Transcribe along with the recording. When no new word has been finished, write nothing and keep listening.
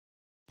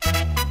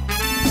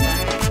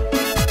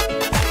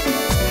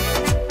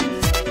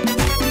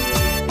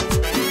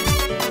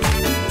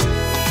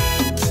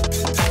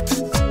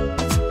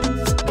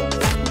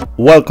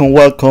Welcome,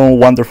 welcome,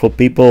 wonderful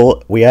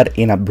people. We are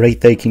in a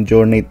breathtaking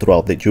journey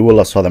throughout the jewel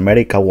of South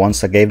America,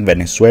 once again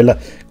Venezuela,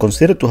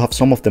 considered to have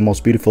some of the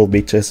most beautiful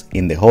beaches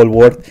in the whole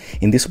world.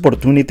 In this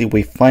opportunity,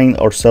 we find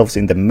ourselves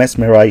in the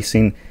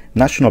mesmerizing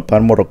National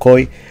Park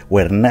Morrocoy,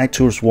 where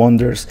nature's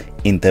wonders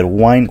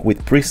intertwine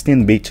with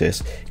pristine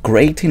beaches,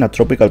 creating a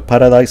tropical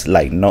paradise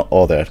like no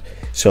other.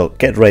 So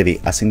get ready,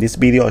 as in this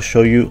video I'll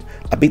show you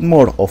a bit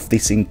more of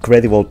this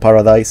incredible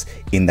paradise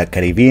in the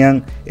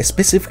Caribbean,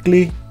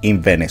 specifically in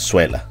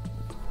Venezuela.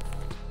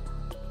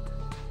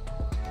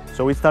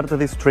 So we started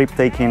this trip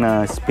taking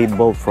a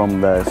speedboat from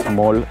the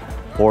small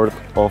port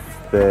of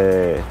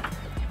the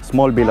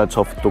small village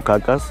of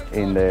Tucacas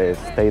in the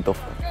state of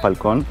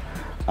Falcón,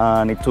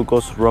 and it took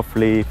us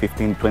roughly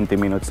 15-20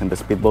 minutes in the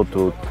speedboat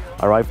to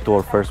arrive to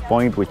our first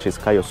point, which is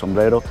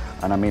Cayosombrero.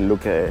 And I mean,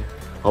 look at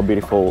how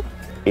beautiful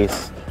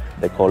is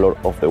the color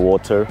of the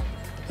water.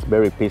 It's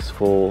very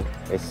peaceful,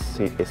 a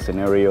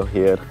scenario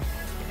here,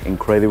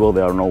 incredible,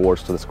 there are no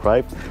words to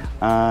describe.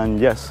 And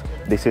yes,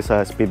 this is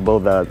a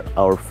speedboat that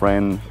our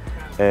friend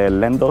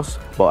lend us,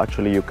 but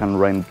actually you can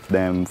rent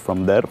them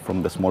from there,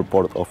 from the small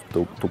port of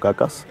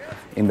Tucacas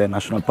in the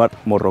National Park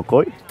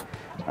Morrocoy.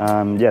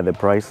 Yeah, the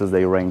prices,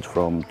 they range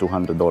from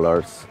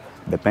 $200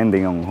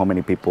 depending on how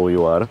many people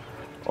you are,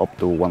 up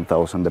to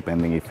 $1,000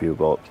 depending if you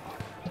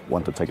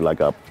want to take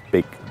like a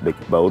big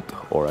boat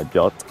or a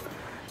yacht.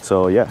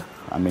 So yeah,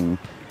 I mean,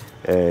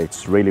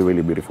 it's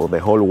really beautiful.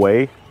 The whole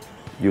way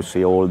you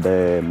see all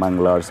the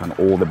manglars and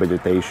all the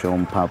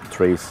vegetation, palm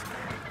trees.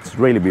 It's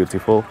really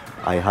beautiful.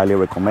 I highly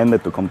recommend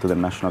it to come to the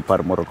National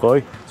Park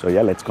Morrocoy. So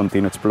yeah, let's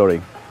continue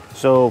exploring.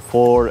 So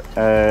for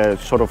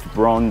sort of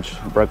brunch,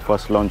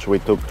 breakfast, lunch, we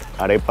took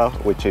arepa,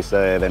 which is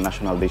the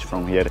national dish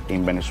from here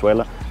in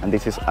Venezuela. And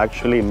this is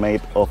actually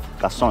made of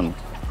cazón,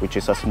 which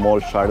is a small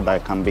shark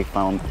that can be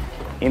found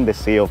in the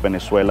sea of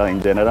Venezuela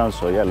in general.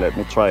 So yeah, let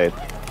me try it.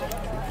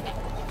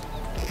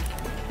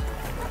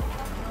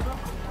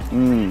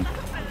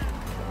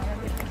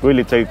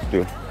 Really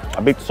tasty.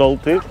 A bit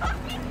salty,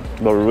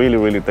 but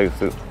really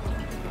tasty.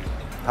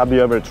 Have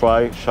you ever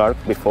tried shark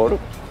before?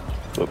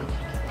 Look,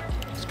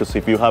 because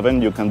if you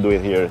haven't, you can do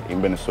it here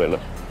in Venezuela.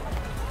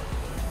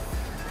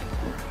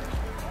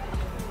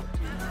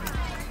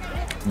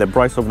 The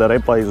price of the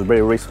arepa is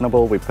very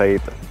reasonable. We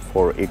paid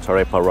for each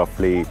arepa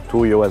roughly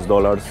 $2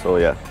 US. So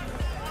yeah,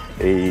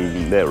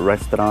 in the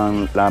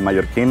restaurant La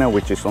Mallorquina,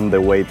 which is on the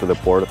way to the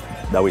port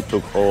that we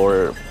took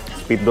our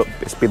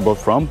speedboat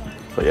from.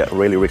 So yeah,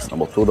 really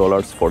reasonable,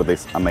 $2 for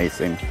this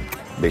amazing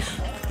dish.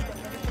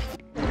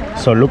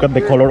 So look at the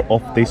color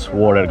of this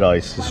water,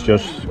 guys. It's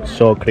just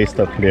so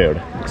crystal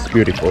clear. It's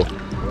beautiful.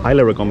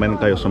 Highly recommend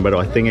Cayosombrero.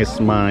 I think it's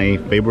my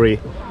favorite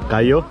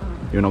cayo.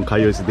 You know,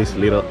 cayo is these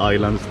little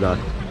islands that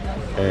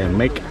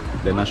make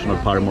the National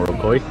Park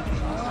Morrocoy.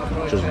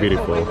 Just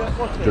beautiful.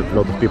 Just a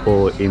lot of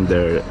people in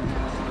their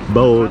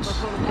boats,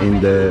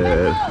 in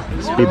the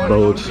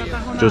speedboats,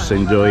 just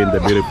enjoying the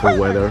beautiful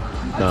weather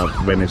that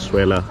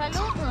Venezuela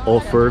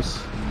offers.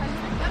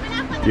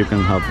 You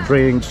can have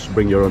drinks,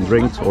 bring your own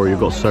drinks, or you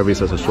got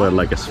services as well,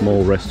 like a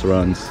small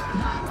restaurants.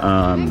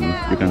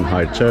 You can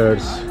hire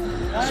chairs,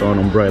 sun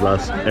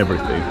umbrellas,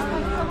 everything.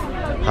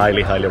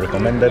 Highly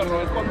recommended.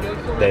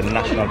 The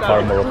National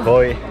Park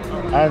Morrocoy,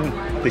 and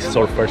this is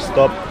our first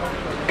stop,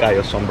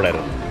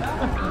 Cayosombrero.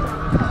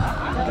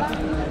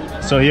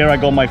 So here I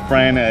got my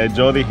friend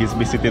Jody. He's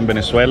visiting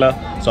Venezuela,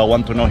 so I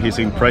want to know his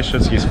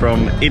impressions. He's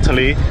from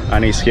Italy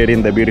and he's here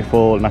in the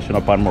beautiful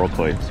National Park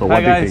Morrocoy. So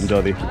what do you think,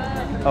 Jody?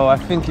 Oh, I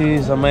think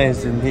he's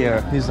amazing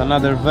here. He's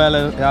another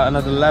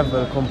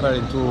level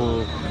compared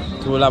to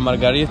La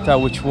Margarita,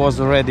 which was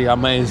already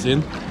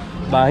amazing.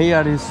 But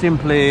here is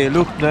simply,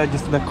 look,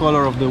 just the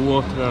color of the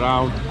water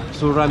around,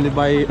 surrounded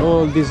by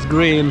all this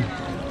green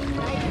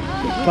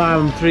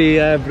palm tree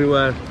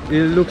everywhere.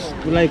 It looks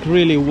like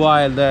really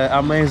wild,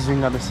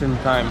 amazing at the same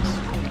time.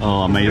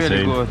 Oh, amazing.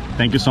 Really good.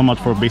 Thank you so much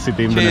for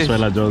visiting Cheers.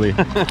 Venezuela, Jody.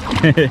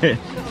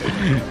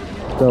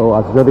 So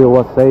as Jody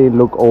was saying,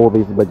 look, all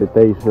this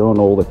vegetation,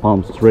 all the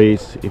palm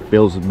trees, it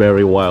feels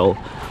very wild.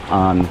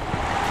 And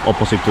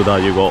opposite to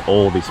that, you got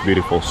all this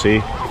beautiful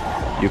sea.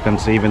 You can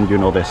see even, you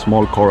know, the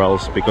small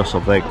corals, because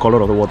of the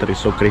color of the water is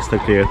so crystal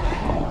clear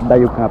that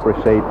you can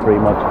appreciate pretty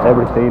much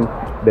everything.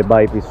 The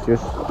vibe is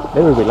just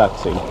very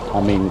relaxing.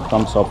 I mean,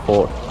 thumbs up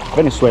for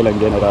Venezuela in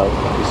general.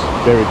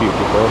 It's very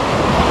beautiful,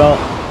 but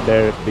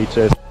their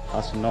beaches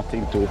has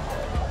nothing to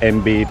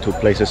envy to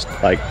places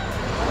like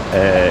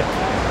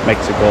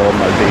Mexico,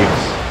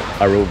 Maldives,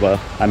 Aruba.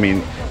 I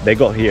mean, they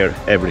got here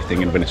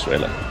everything in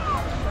Venezuela.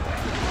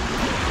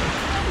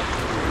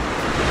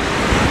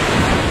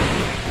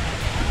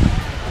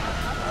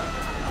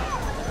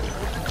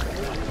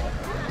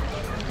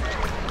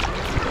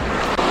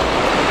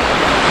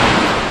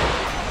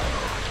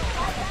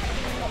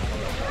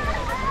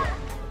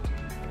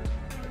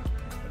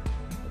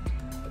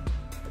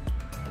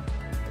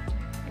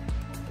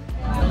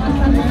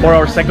 For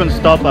our second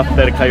stop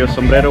after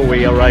Cayosombrero,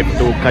 we arrived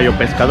to Cayo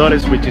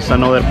Pescadores, which is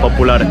another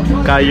popular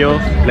cayo,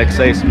 let's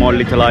say small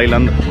little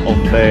island of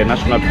the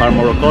National Park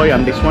Morrocoy.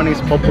 And this one is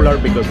popular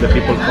because the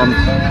people come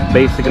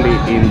basically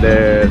in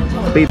their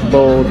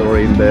speedboat or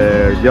in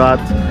their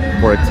yacht,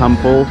 for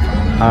example.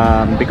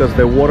 Because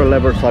the water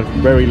levels are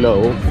very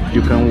low,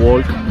 you can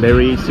walk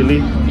very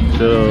easily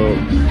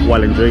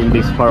while enjoying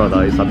this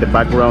paradise. At the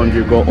background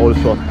you go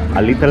also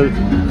a little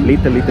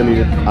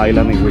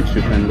island in which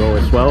you can go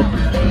as well,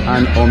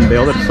 and on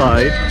the other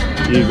side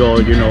you go,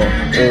 you know,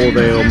 all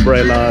the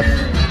umbrellas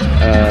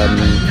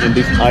in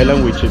this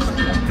island, which is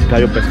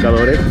Cayo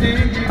Pescadores,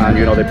 and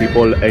you know, the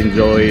people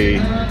enjoy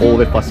all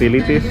the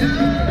facilities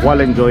while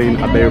enjoying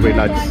a very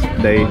relaxed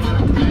day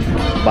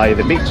by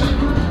the beach.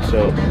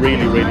 So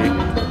really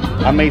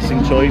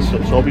amazing choice. So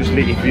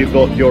obviously if you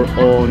got your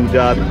own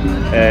yacht,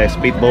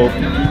 speedboat,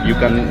 you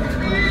can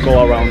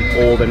go around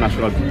all the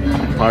National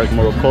Park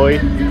Morrocoy,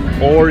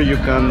 or you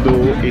can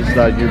do is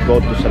that you go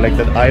to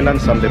selected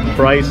islands, and the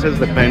prices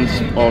depends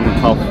on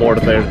how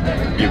further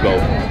you go.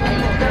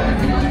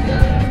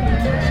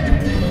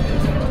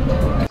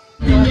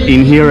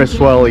 In here as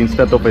well,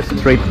 instead of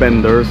street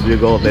vendors, you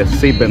go the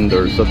sea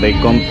vendors. So they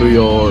come to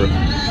your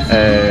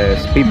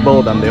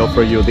speedboat and they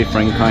offer you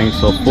different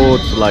kinds of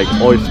foods like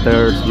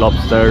oysters,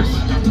 lobsters,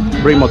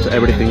 pretty much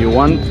everything you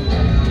want.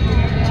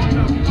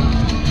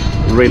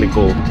 Really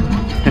cool.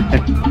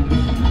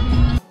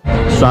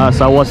 So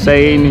as I was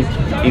saying,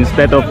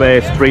 instead of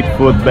street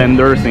food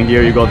vendors, in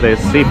here you got the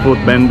seafood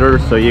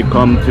vendors. So you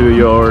come to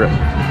your,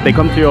 they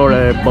come to your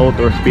boat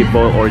or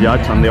speedboat or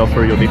yacht, and they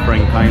offer you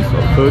different kinds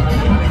of food.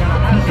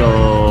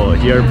 So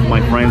here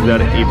my friends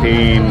are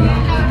eating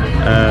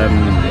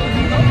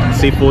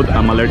seafood.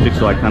 I'm allergic,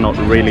 so I cannot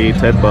really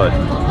eat it, but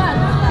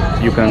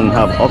you can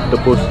have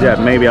octopus. Yeah,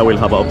 maybe I will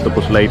have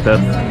octopus later.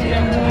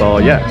 So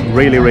yeah,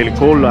 really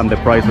cool, and the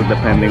prices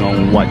depending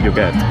on what you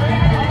get.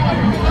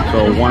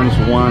 So once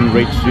one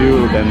reaches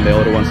you, then the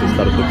other ones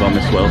start to come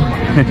as well.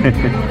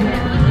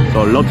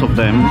 So lots of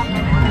them.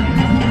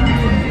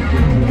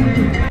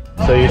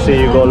 So you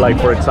see, you go like,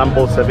 for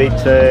example,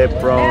 ceviche,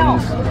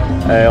 prawns,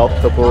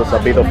 octopus, a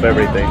bit of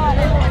everything.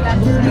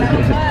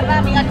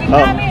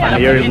 Oh, and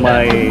here is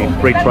my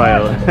free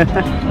trial.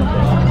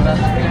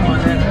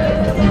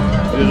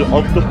 This is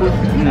octopus,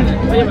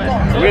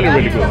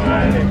 really good.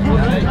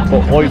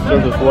 For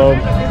oysters as well.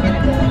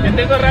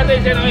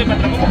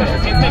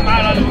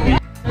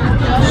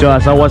 So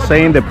as I was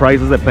saying, the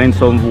prices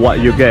depends on what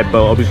you get,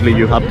 but obviously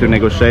you have to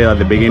negotiate. At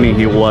the beginning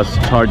he was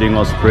charging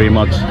us pretty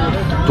much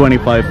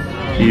 $25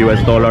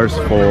 US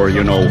for,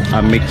 you know,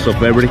 a mix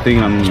of everything,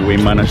 and we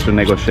managed to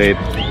negotiate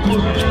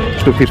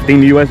to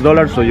 $15 US.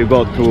 So you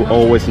got to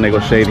always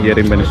negotiate here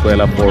in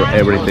Venezuela for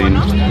everything.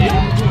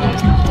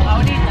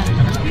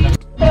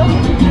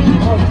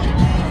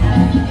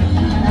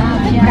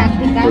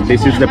 So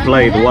this is the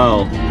plate.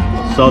 Wow,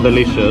 so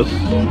delicious.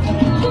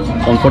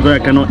 Unfortunately, I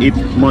cannot eat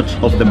much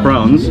of the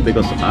prawns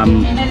because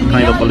I'm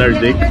kind of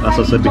allergic, as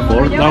I said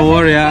before. Don't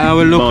worry, I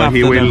will look after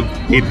them.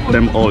 But he will eat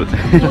them all.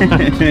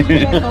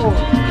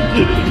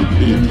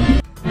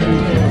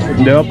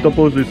 The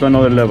octopus is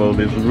another level.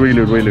 It's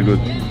really good.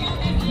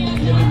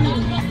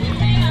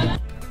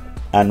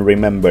 And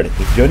remember,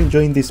 if you're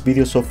enjoying this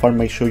video so far,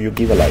 make sure you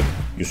give a like,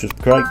 you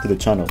subscribe to the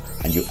channel,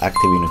 and you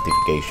activate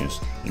notifications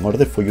in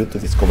order for you to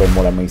discover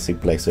more amazing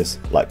places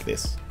like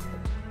this.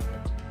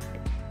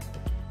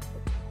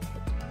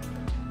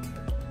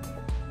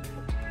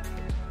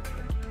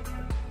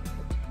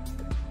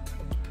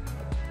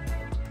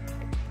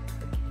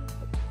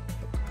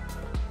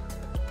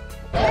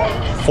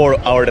 For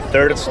our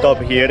third stop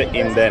here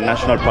in the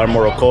National Park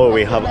Morrocoy,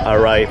 we have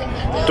arrived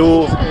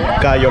to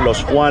Cayo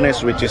Los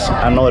Juanes, which is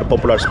another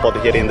popular spot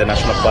here in the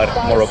National Park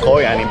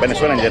Morrocoy and in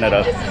Venezuela in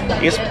general.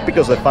 It's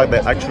because of the fact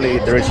that actually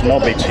there is no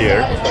beach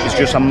here. It's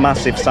just a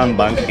massive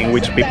sandbank in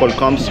which people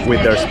come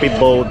with their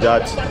speedboat,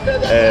 yachts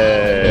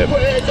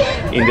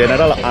in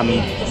general,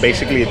 and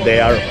basically they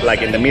are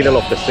like in the middle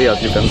of the sea,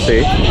 as you can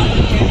see.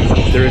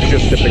 There is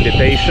just the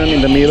vegetation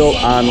in the middle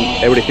and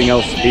everything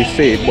else is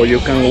sea, but you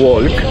can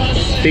walk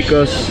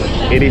because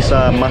it is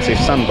a massive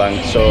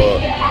sandbank. So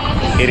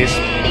it is,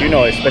 you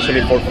know,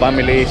 especially for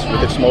families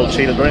with small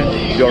children,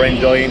 you're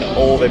enjoying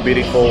all the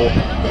beautiful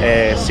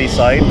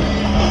seaside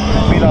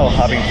without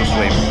having to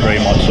swim very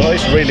much. So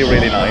it's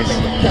really nice.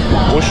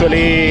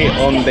 Usually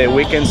on the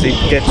weekends it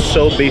gets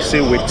so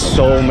busy with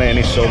so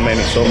many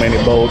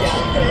boats,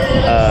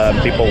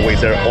 people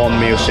with their own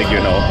music, you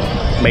know,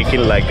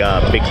 making like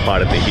a big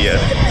party here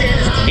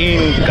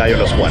in Cayo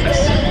Los Juanes.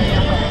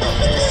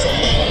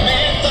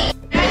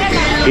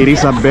 It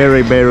is a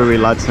very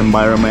relaxed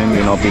environment,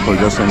 you know, people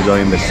just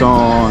enjoying the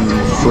sun,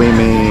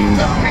 swimming,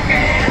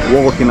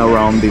 walking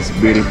around this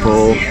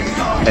beautiful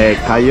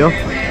cayo.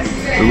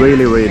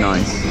 Really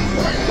nice.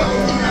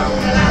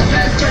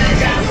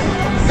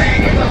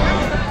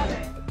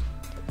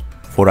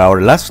 For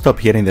our last stop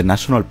here in the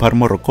National Park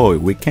Morrocoy,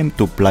 we came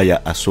to Playa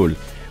Azul,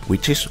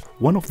 which is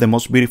one of the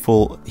most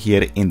beautiful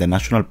here in the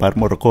National Park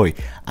Morrocoy,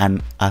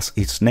 and as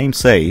its name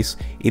says,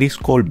 it is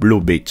called Blue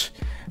Beach.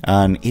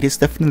 and it is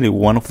definitely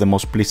one of the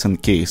most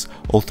pleasant keys.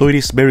 Although it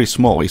is very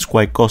small, it's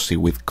quite cozy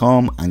with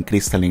calm and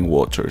crystalline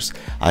waters.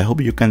 I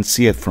hope you can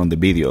see it from the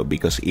video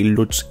because it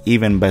looks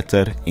even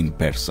better in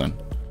person.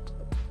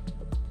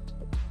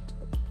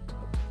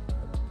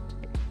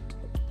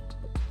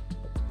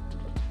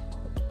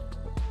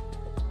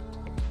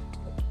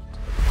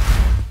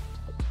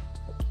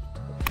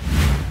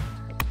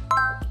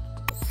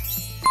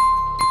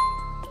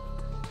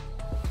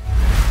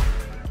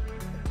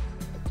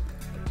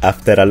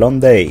 After a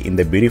long day in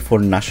the beautiful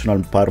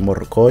National Park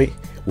Morrocoy,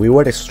 we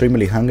were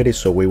extremely hungry,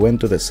 so we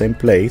went to the same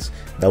place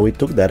that we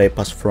took the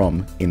arepas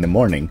from in the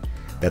morning,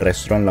 the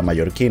restaurant La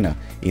Mallorquina.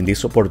 In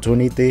this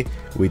opportunity,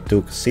 we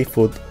took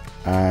seafood,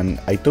 and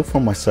I took for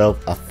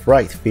myself a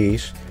fried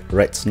fish,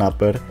 red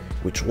snapper,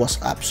 which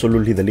was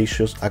absolutely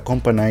delicious,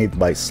 accompanied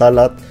by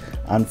salad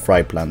and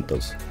fried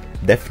plantains.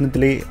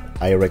 Definitely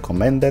I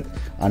recommend it,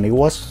 and it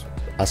was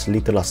as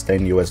little as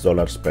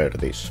 $10 per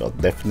dish, so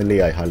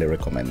definitely I highly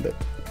recommend it.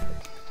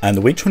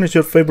 And which one is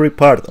your favorite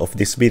part of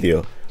this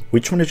video?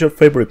 Which one is your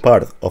favorite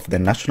part of the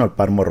National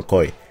Park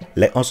Morrocoy?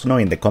 Let us know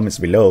in the comments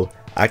below,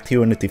 activate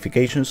your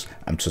notifications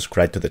and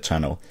subscribe to the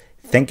channel.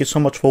 Thank you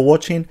so much for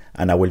watching,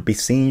 and I will be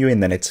seeing you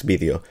in the next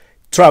video.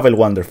 Travel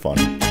wonderful!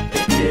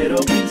 Te quiero,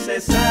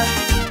 princesa,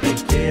 te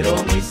quiero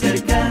muy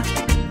cerca,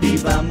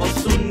 vivamos